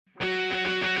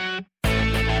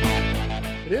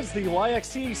It is the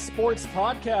YXC Sports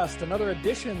Podcast, another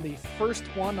edition, the first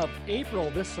one of April.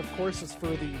 This, of course, is for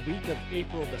the week of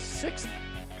April the 6th.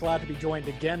 Glad to be joined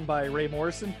again by Ray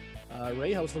Morrison.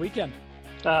 Ray, how was the weekend?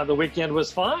 The weekend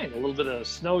was fine. A little bit of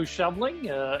snow shoveling.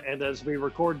 And as we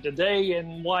record today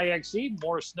in YXC,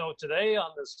 more snow today on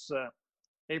this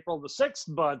April the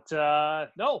 6th. But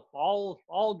no,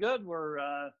 all good.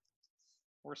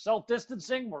 We're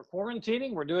self-distancing, we're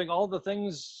quarantining, we're doing all the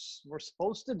things we're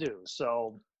supposed to do.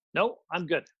 So, no, I'm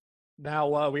good.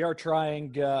 Now, we are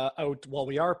trying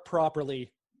we are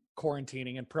properly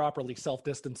quarantining and properly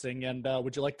self-distancing. And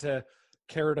would you like to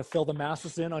care to fill the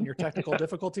masses in on your technical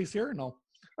difficulties here or no?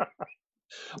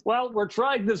 Well, we're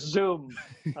trying this Zoom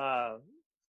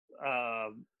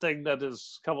thing that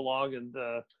has come along. And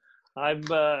I'm...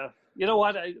 you know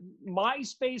what?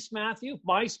 MySpace, Matthew,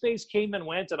 MySpace came and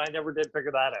went, and I never did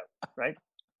figure that out, right?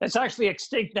 It's actually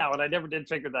extinct now, and I never did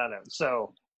figure that out.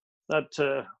 So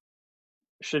that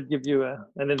should give you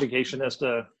an indication as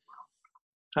to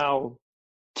how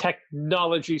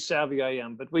technology savvy I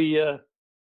am. But we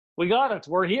got it.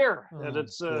 We're here, and it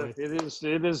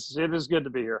is good to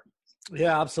be here.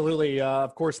 Yeah, absolutely.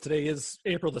 Of course, today is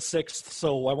April the 6th,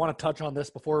 so I want to touch on this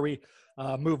before we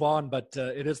move on, but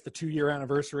it is the 2-year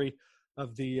anniversary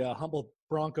of the Humboldt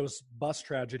Broncos bus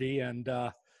tragedy, and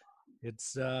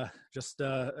it's just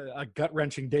a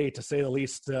gut-wrenching day, to say the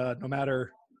least, no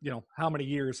matter how many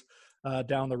years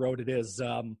down the road it is.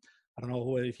 I don't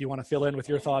know if you want to fill in with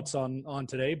your thoughts on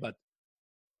today, but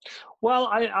well,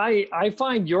 I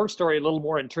find your story a little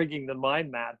more intriguing than mine,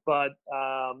 Matt. But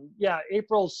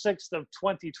April 6th of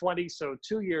 2020, so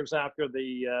 2 years after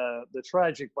the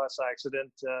tragic bus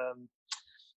accident.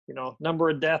 Number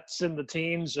of deaths in the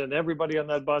teens, and everybody on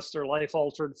that bus, their life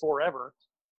altered forever.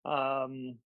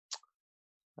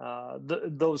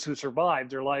 Those who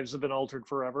survived, their lives have been altered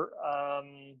forever.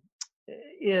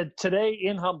 Today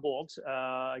in Humboldt,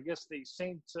 I guess the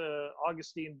St.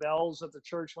 Augustine bells at the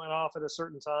church went off at a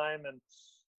certain time, and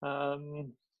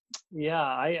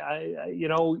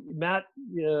Matt,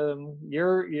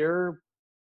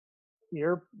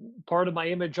 you're part of my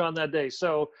image on that day.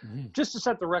 So just to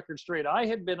set the record straight, I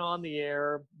had been on the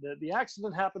air. The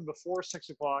accident happened before 6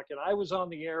 o'clock, and I was on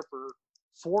the air for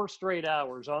 4 straight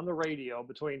hours on the radio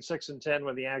between 6 and 10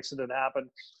 when the accident happened.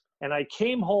 And I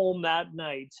came home that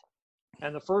night,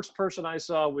 and the first person I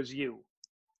saw was you.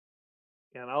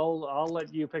 And I'll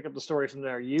let you pick up the story from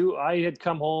there. I had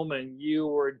come home, and you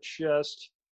were just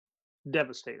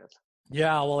devastated.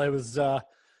 Yeah, well, it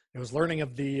was learning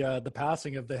of the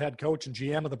passing of the head coach and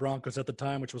GM of the Broncos at the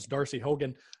time, which was Darcy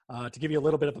Hogan. To give you a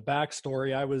little bit of a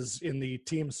backstory, I was in the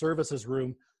team services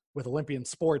room with Olympian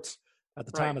Sports at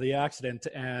the time of the accident,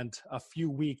 and a few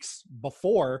weeks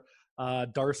before,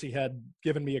 Darcy had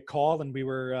given me a call, and we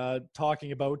were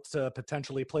talking about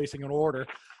potentially placing an order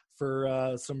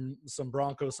for some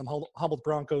Broncos, some Humboldt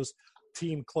Broncos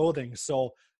team clothing.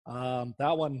 So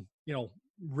that one,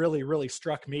 really, really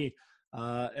struck me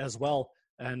as well.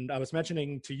 And I was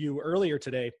mentioning to you earlier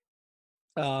today,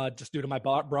 just due to my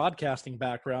broadcasting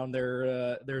background,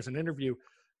 there's an interview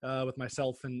with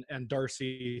myself and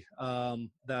Darcy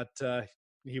that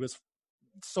he was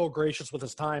so gracious with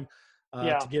his time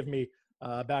to give me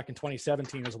back in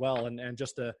 2017 as well, and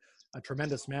just a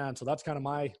tremendous man. So that's kind of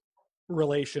my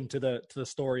relation to the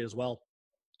story as well.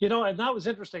 And that was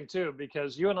interesting too,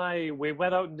 because you and we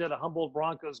went out and did a Humboldt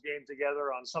Broncos game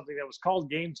together on something that was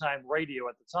called Game Time Radio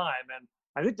at the time, and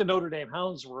I think the Notre Dame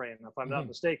Hounds were in, if I'm not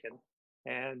mistaken.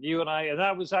 And you and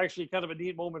that was actually kind of a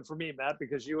neat moment for me, Matt,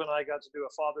 because you and I got to do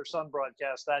a father-son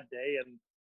broadcast that day. And,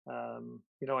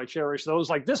 I cherish those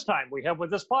like this time we have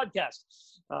with this podcast.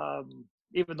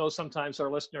 Even though sometimes our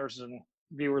listeners and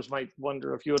viewers might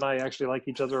wonder if you and I actually like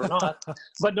each other or not.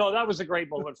 But no, that was a great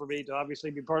moment for me to obviously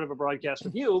be part of a broadcast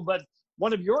with you. But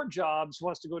one of your jobs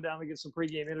was to go down and get some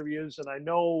pregame interviews. And I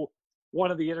know one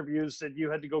of the interviews that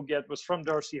you had to go get was from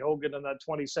Darcy Hogan in that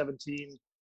 2017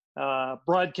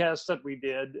 broadcast that we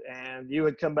did. And you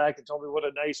had come back and told me what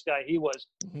a nice guy he was.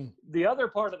 The other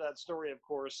part of that story, of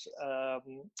course,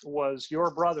 was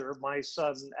your brother, my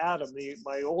son, Adam,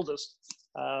 my oldest.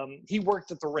 He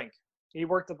worked at the rink. He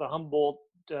worked at the Humboldt,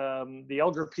 the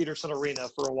Elgar Peterson Arena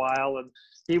for a while. And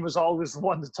he was always the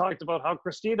one that talked about how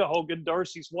Christina Hogan,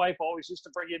 Darcy's wife, always used to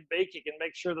bring in baking and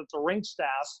make sure that the rink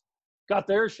staff got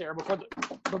their share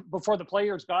before the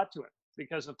players got to it.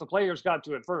 Because if the players got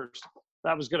to it first,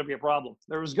 that was going to be a problem.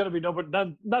 There was going to be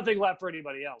nothing left for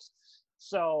anybody else.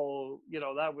 So,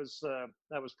 that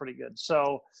was pretty good.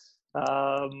 So,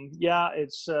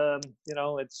 it's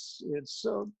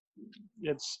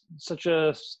it's such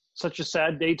a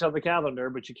sad date on the calendar,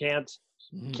 but you can't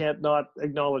not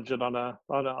acknowledge it on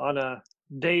a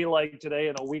day like today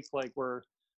and a week like we're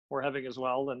having as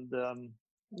well. And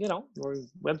we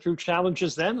went through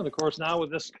challenges then, and of course now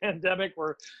with this pandemic,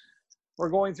 we're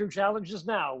going through challenges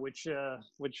now, which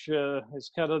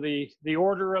is kind of the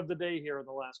order of the day here in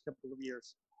the last couple of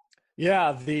years.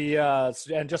 Yeah,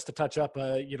 and just to touch up,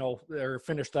 or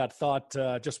finish that thought,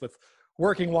 just with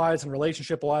working wise and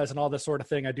relationship wise and all this sort of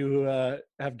thing, I do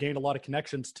have gained a lot of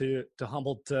connections to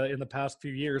Humboldt in the past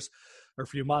few years or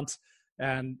few months,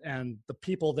 and the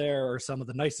people there are some of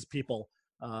the nicest people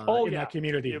in that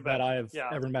community that I've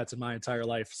ever met in my entire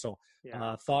life. So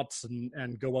thoughts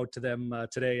and go out to them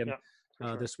today and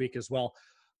this week as well.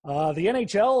 The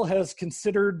NHL has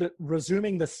considered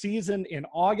resuming the season in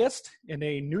August in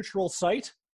a neutral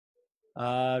site.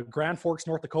 Grand Forks,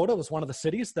 North Dakota was one of the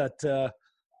cities that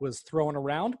was thrown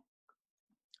around.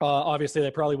 Obviously,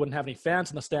 they probably wouldn't have any fans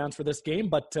in the stands for this game,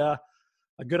 but a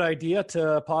good idea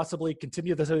to possibly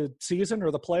continue the season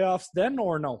or the playoffs then,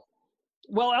 or no?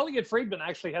 Well, Elliot Friedman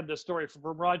actually had this story from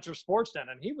Rogers Sportsnet,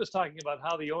 and he was talking about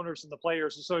how the owners and the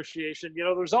Players Association,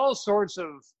 there's all sorts of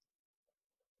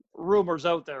rumors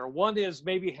out there. One is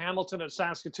maybe Hamilton and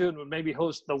Saskatoon would maybe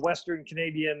host the Western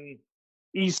Canadian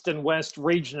East and West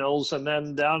regionals, and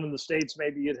then down in the States,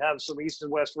 maybe you'd have some East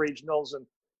and West regionals, and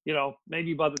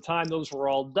maybe by the time those were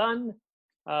all done,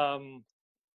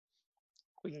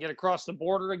 we can get across the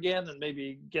border again and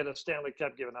maybe get a Stanley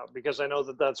Cup given out, because I know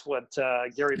that that's what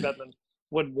Gary Bettman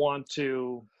would want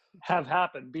to have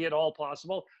happen, be it all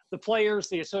possible. The players,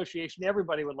 the association,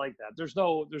 everybody would like that. There's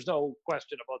no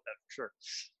question about that for sure.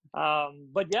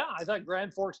 But yeah, I thought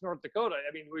Grand Forks, North Dakota.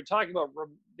 I mean, we were talking about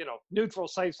neutral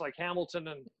sites like Hamilton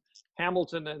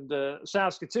and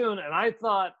Saskatoon, and I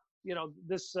thought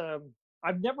this.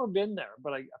 I've never been there,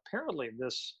 but apparently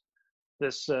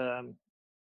this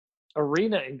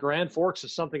arena in Grand Forks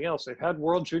is something else. They've had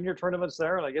World Junior tournaments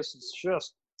there, and I guess it's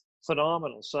just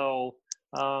phenomenal. So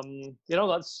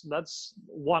that's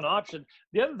one option.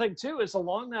 The other thing too is,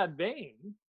 along that vein,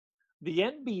 the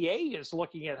NBA is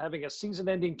looking at having a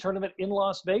season-ending tournament in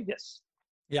Las Vegas.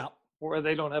 Yeah, where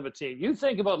they don't have a team. You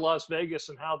think about Las Vegas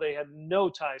and how they had no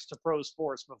ties to pro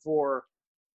sports before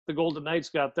the Golden Knights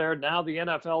got there. Now the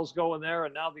NFL's going there,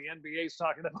 and now the NBA's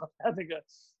talking about having a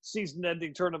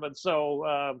season-ending tournament. So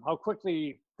how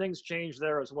quickly things change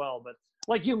there as well. But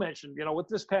like you mentioned, with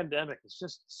this pandemic, it's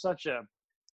just such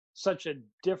a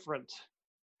different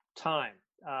time.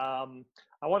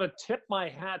 I want to tip my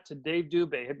hat to Dave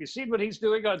Dubé. Have you seen what he's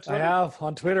doing on Twitter? I have,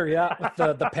 on Twitter, yeah,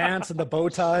 with the pants and the bow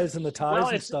ties and the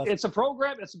ties and stuff. It's a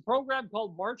program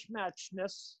called March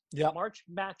Matchness. Yeah. March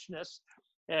Matchness.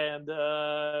 And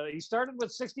he started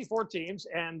with 64 teams,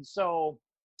 and so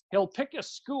he'll pick a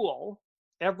school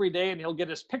every day, and he'll get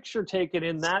his picture taken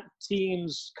in that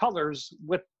team's colors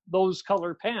with those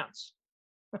color pants.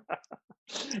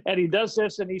 And he does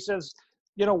this, and he says,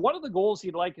 one of the goals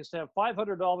he'd like is to have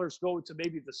 $500 go to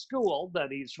maybe the school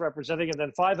that he's representing, and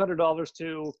then $500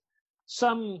 to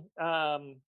some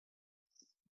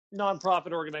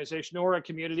nonprofit organization or a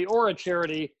community or a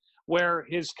charity where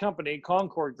his company,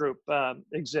 Concord Group,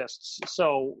 exists.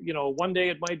 So, one day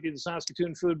it might be the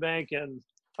Saskatoon Food Bank and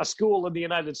a school in the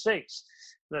United States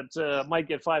that might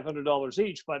get $500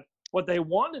 each. But what they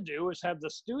want to do is have the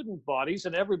student bodies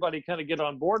and everybody kind of get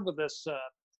on board with this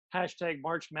hashtag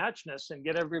March Matchness and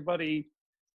get everybody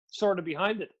sort of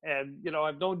behind it. And,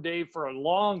 I've known Dave for a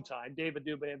long time, David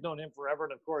Dubé. I've known him forever.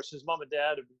 And of course, his mom and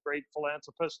dad have been great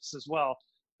philanthropists as well.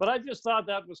 But I just thought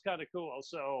that was kind of cool.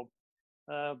 So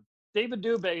David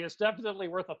Dubé is definitely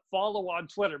worth a follow on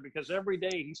Twitter, because every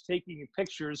day he's taking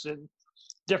pictures in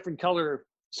different color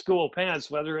school pants,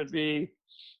 whether it be,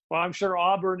 well, I'm sure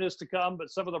Auburn is to come, but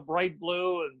some of the bright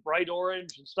blue and bright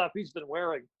orange and stuff he's been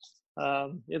wearing.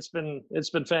 It's been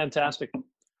fantastic.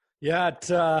 Yeah,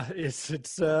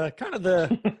 it's kind of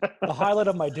the highlight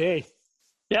of my day.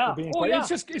 Yeah. Yeah.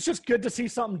 It's just good to see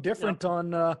something different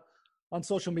on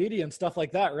social media and stuff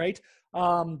like that, right?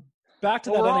 Back to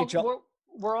that NHL.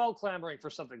 We're all clamoring for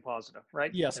something positive,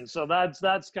 right? Yes. And so that's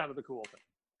kind of the cool thing.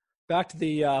 Back to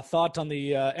the thought on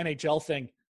the NHL thing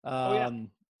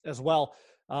as well.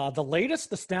 The latest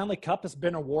the Stanley Cup has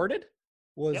been awarded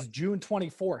was June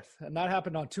 24th, and that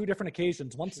happened on two different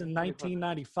occasions, once in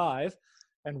 1995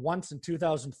 and once in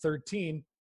 2013,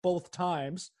 both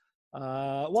times.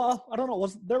 Well, I don't know,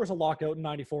 there was a lockout in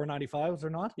 94, 95, was there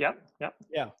not? Yep.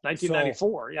 Yeah.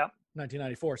 1994, so,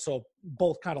 1994. So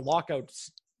both kind of lockouts,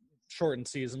 shortened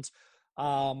seasons.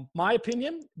 My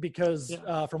opinion, because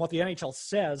from what the NHL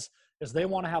says, is they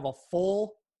want to have a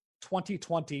full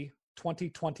 2020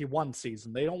 2021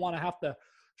 season. They don't want to have to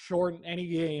shorten any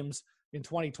games in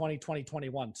 2020,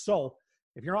 2021. So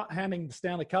if you're not handing the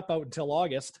Stanley Cup out until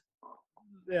August,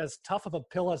 as tough of a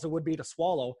pill as it would be to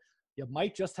swallow, you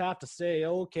might just have to say,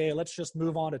 okay, let's just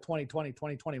move on to 2020,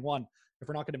 2021 if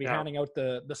we're not going to be handing out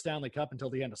the Stanley Cup until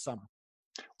the end of summer.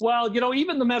 Well,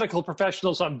 even the medical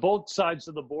professionals on both sides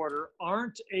of the border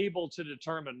aren't able to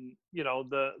determine,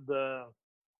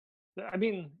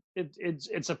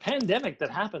 it's a pandemic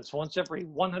that happens once every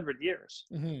 100 years.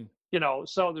 Mm-hmm.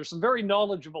 So there's some very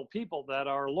knowledgeable people that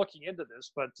are looking into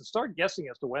this, but to start guessing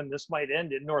as to when this might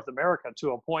end in North America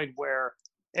to a point where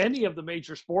any of the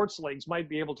major sports leagues might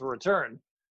be able to return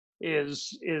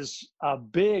is a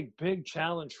big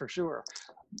challenge for sure.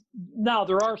 Now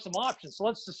there are some options.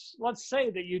 So let's say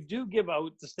that you do give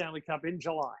out the Stanley Cup in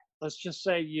July. Let's just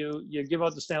say you give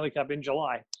out the Stanley Cup in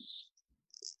July.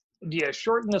 Do you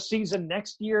shorten the season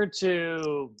next year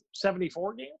to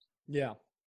 74 games? Yeah.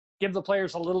 Give the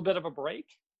players a little bit of a break,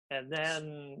 and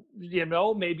then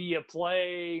maybe you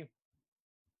play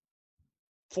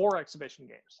 4 exhibition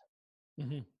games.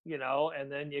 Mm-hmm.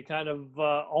 And then you kind of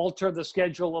alter the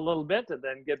schedule a little bit and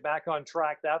then get back on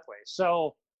track that way.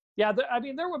 So, yeah,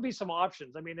 there would be some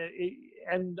options. I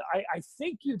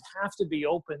think you'd have to be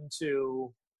open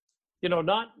to,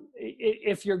 not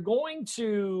if you're going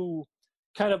to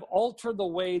kind of alter the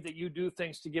way that you do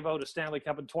things to give out a Stanley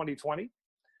Cup in 2020,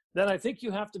 then I think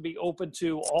you have to be open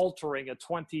to altering a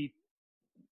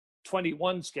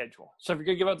 2021 schedule. So if you're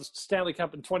going to give out the Stanley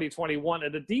Cup in 2021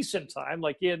 at a decent time,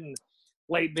 like in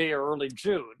late May or early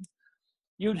June,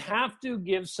 you'd have to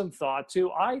give some thought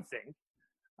to, I think,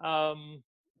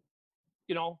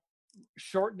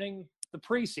 shortening the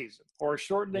preseason or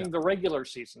shortening the regular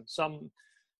season some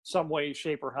way,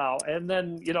 shape, or how. And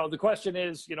then, the question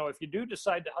is, if you do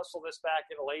decide to hustle this back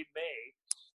in late May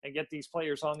and get these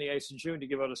players on the ice in June to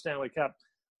give out a Stanley Cup,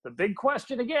 the big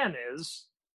question again is,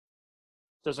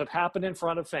 does it happen in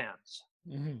front of fans?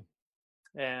 Mm-hmm.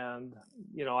 And,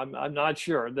 I'm not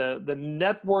sure. The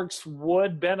networks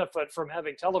would benefit from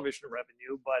having television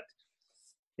revenue, but,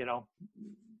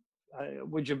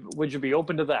 would you be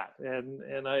open to that?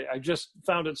 And I just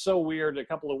found it so weird a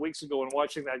couple of weeks ago when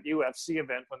watching that UFC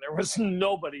event when there was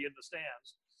nobody in the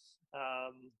stands.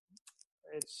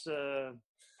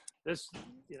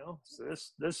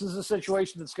 This is a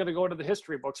situation that's going to go into the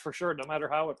history books for sure, no matter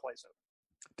how it plays out.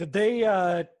 Did they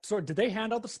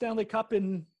hand out the Stanley Cup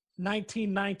in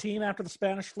 1919 after the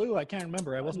Spanish flu? I can't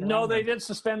remember. I wasn't. No, they did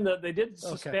suspend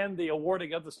the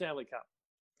awarding of the Stanley Cup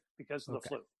because of the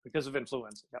flu, because of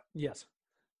influenza. Yep. Yes.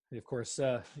 Of course,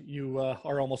 you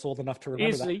are almost old enough to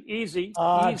remember that. Easy.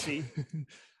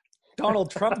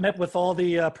 Donald Trump met with all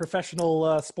the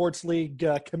professional sports league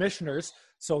commissioners.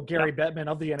 So Gary Bettman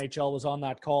of the NHL was on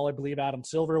that call. I believe Adam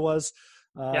Silver was.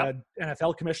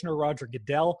 NFL Commissioner Roger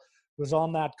Goodell was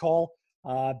on that call.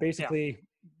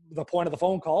 The point of the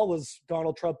phone call was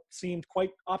Donald Trump seemed quite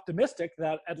optimistic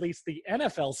that at least the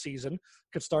NFL season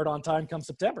could start on time come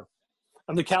September.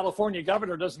 And the California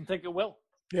governor doesn't think it will.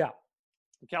 Yeah.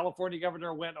 The California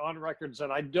governor went on record and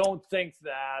said, I don't think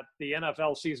that the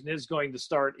NFL season is going to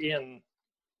start in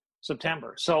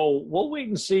September. So we'll wait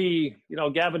and see.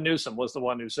 Gavin Newsom was the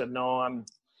one who said, no, I'm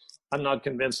not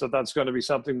convinced that that's going to be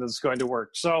something that's going to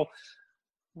work. So,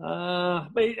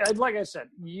 but like I said,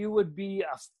 you would be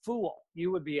a fool.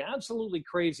 You would be absolutely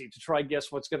crazy to try to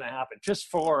guess what's going to happen just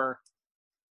for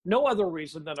no other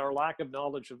reason than our lack of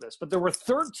knowledge of this. But there were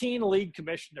 13 league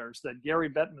commissioners that Gary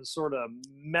Bettman sort of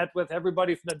met with,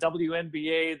 everybody from the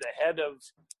WNBA, the head of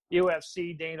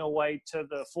UFC, Dana White, to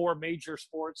the 4 major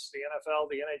sports, the NFL,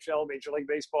 the NHL, Major League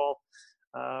Baseball,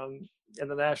 and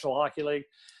the National Hockey League.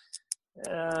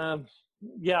 I'm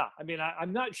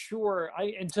not sure.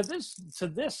 And to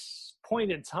this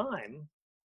point in time,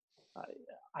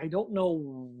 I don't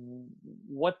know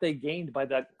what they gained by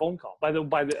that phone call. I don't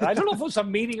know if it was a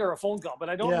meeting or a phone call, but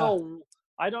I don't know.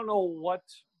 I don't know what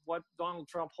Donald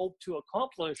Trump hoped to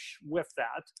accomplish with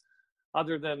that,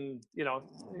 other than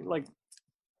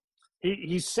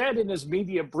he said in his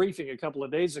media briefing a couple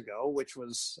of days ago, which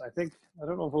was I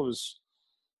don't know if it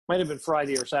might have been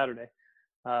Friday or Saturday,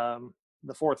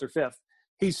 the 4th or 5th.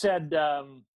 He said they're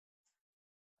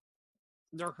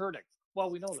hurting. Well,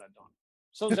 we know that, Don.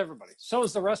 So is everybody. So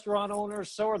is the restaurant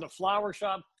owners. So are the flower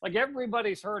shop. Like,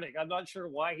 everybody's hurting. I'm not sure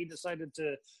why he decided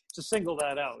to single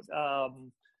that out.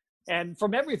 And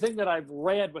from everything that I've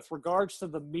read with regards to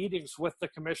the meetings with the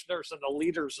commissioners and the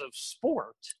leaders of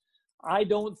sport, I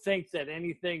don't think that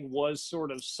anything was sort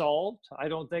of solved. I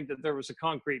don't think that there was a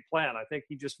concrete plan. I think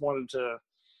he just wanted to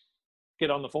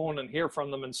get on the phone and hear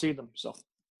from them and see them. So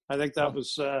I think that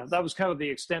was kind of the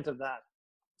extent of that.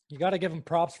 You got to give him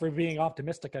props for being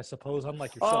optimistic, I suppose,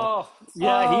 unlike yourself. Oh,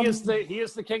 yeah, he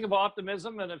is the king of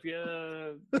optimism, and if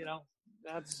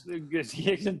that's good.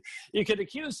 You can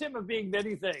accuse him of being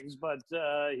many things, but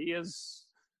he is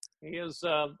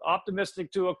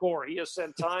optimistic to a core. He has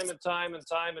said time and time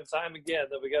again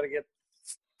that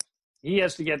he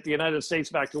has to get the United States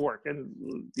back to work, and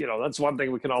that's one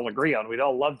thing we can all agree on. We'd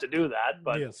all love to do that,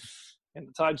 but in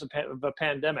the times of a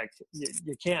pandemic,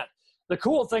 you can't. The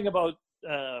cool thing about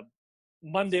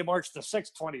Monday, March the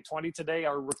 6th, 2020, today,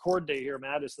 our record day here,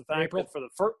 Matt, is the fact that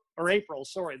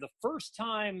the first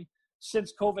time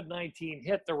since COVID-19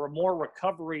 hit, there were more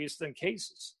recoveries than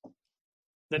cases,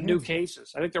 new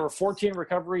cases. I think there were 14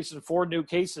 recoveries and 4 new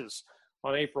cases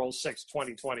on April 6th,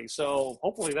 2020. So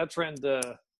hopefully that trend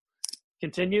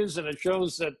continues, and it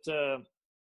shows that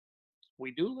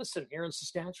we do listen here in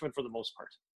Saskatchewan for the most part.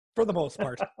 For the most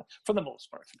part. For the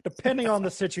most part. Depending on the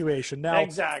situation. Now,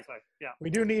 exactly. Yeah. We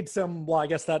do need some, I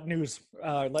guess that news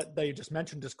that you just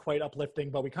mentioned is quite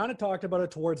uplifting, but we kind of talked about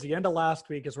it towards the end of last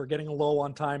week as we're getting low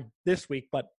on time this week.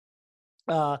 But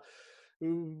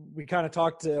we kind of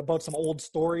talked about some old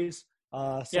stories,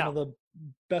 some of the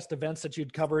best events that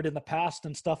you'd covered in the past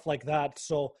and stuff like that.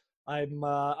 So I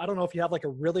don't know if you have like a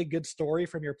really good story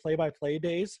from your play-by-play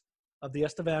days of the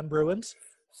Estevan Bruins.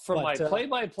 My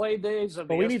play-by-play days of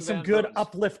the we need some good, Bruins.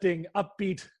 uplifting,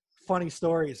 upbeat, funny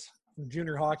stories from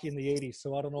junior hockey in the 80s.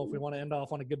 So I don't know if we want to end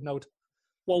off on a good note.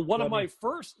 Well, one of my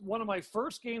first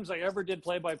games I ever did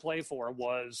play-by-play for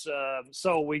was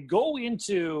so we go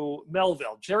into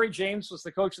Melville. Jerry James was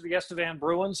the coach of the Estevan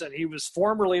Bruins, and he was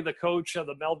formerly the coach of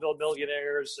the Melville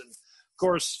Millionaires. And of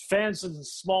course, fans in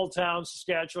small town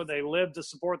Saskatchewan, they live to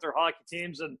support their hockey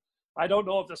teams. And I don't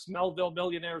know if this Melville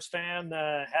Millionaires fan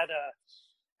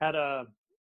had a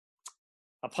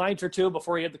pint or two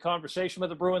before he had the conversation with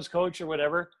the Bruins coach or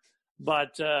whatever.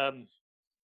 But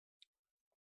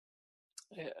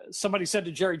somebody said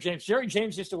to Jerry James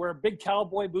used to wear big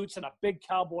cowboy boots and a big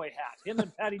cowboy hat. Him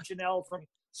and Patty Janelle from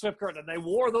Swift Current, they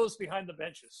wore those behind the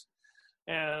benches.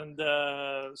 And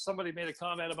somebody made a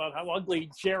comment about how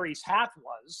ugly Jerry's hat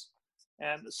was.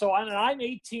 And so I'm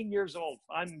 18 years old.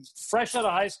 I'm fresh out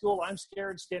of high school. I'm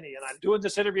scared skinny. And I'm doing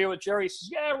this interview with Jerry. He says,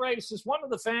 yeah, right. He says, one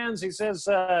of the fans, he says,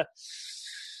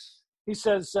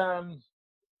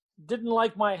 didn't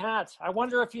like my hat. I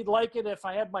wonder if he'd like it if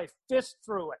I had my fist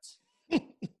through it.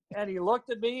 And he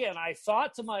looked at me, and I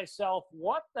thought to myself,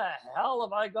 what the hell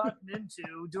have I gotten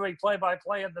into doing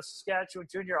play-by-play in the Saskatchewan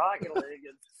Junior Hockey League?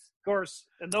 And of course,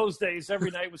 in those days,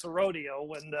 every night was a rodeo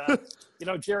when,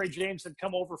 Jerry James had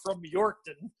come over from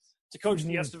Yorkton to coach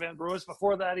the Estevan Bruins.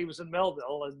 Before that, he was in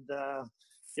Melville. And,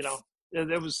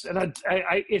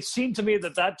 it seemed to me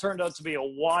that turned out to be a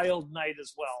wild night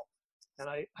as well. And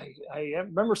I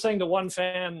remember saying to one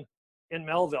fan in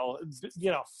Melville,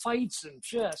 fights and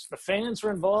just the fans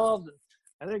were involved.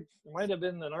 And I think there might have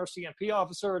been an RCMP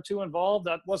officer or two involved.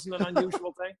 That wasn't an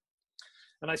unusual thing.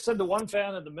 And I said to one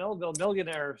fan at the Melville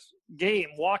Millionaires game,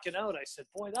 walking out, I said,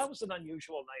 boy, that was an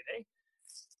unusual night, eh?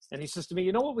 And he says to me,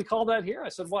 you know what we call that here? I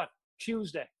said, what?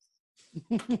 Tuesday.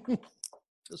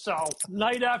 So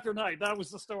night after night, that was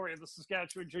the story of the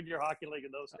Saskatchewan Junior Hockey League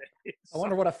in those days. I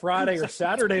wonder what a Friday or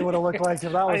Saturday would have looked like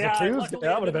if that was a Tuesday.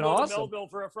 That would have been awesome. Melville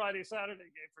for a Friday, Saturday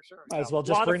game for sure. Might as well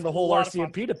just bring the whole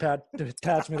RCMP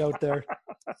detachment out there.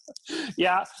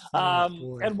 Yeah.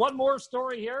 And one more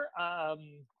story here.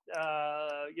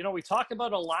 We talk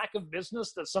about a lack of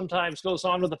business that sometimes goes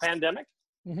on with the pandemic.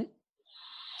 Mm-hmm.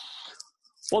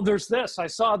 Well, there's this. I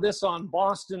saw this on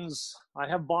I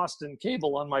have Boston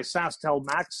cable on my SaskTel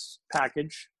Max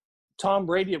package. Tom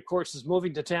Brady, of course, is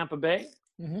moving to Tampa Bay.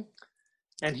 Mm-hmm.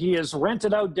 And he has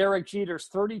rented out Derek Jeter's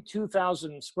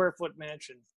 32,000 square foot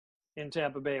mansion in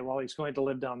Tampa Bay while he's going to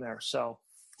live down there. So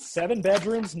 7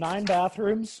 bedrooms, 9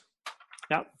 bathrooms.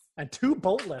 Yep. And 2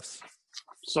 boat lifts.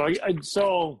 So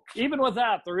even with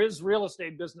that, there is real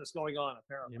estate business going on,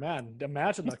 apparently. Yeah, man,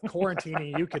 imagine the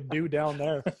quarantining you could do down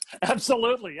there.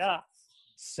 Absolutely, yeah.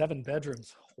 7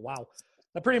 bedrooms. Wow.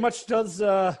 That pretty much does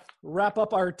wrap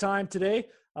up our time today.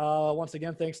 Once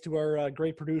again, thanks to our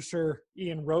great producer,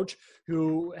 Ian Roach,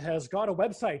 who has got a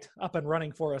website up and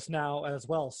running for us now as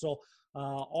well. So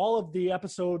all of the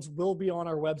episodes will be on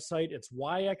our website. It's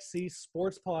YXC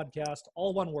Sports Podcast,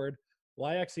 all one word,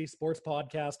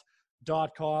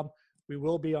 YXCSportspodcast.com. We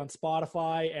will be on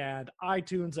Spotify and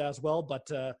iTunes as well, but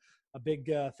a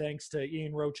big thanks to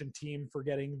Ian Roach and team for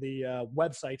getting the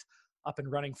website up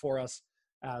and running for us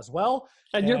as well.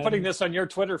 And you're putting this on your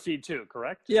Twitter feed too,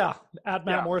 correct? Yeah, at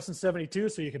Matt Morrison 72,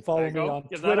 so you can follow me on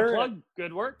Give Twitter. That a plug.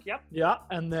 Good work. Yep. Yeah,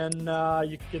 and then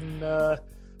you can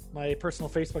my personal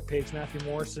Facebook page, Matthew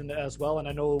Morrison, as well. And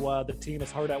I know the team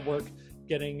is hard at work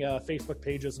getting Facebook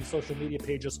pages and social media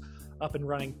pages up and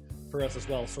running for us as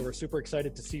well. So we're super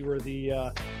excited to see where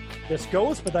this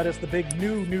goes. But that is the big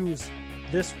new news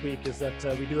this week, is that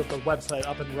we do have the website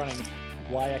up and running,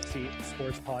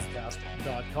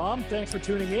 yxcsportspodcast.com. Thanks for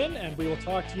tuning in, and we will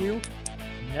talk to you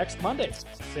next Monday.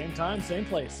 Same time, same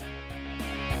place.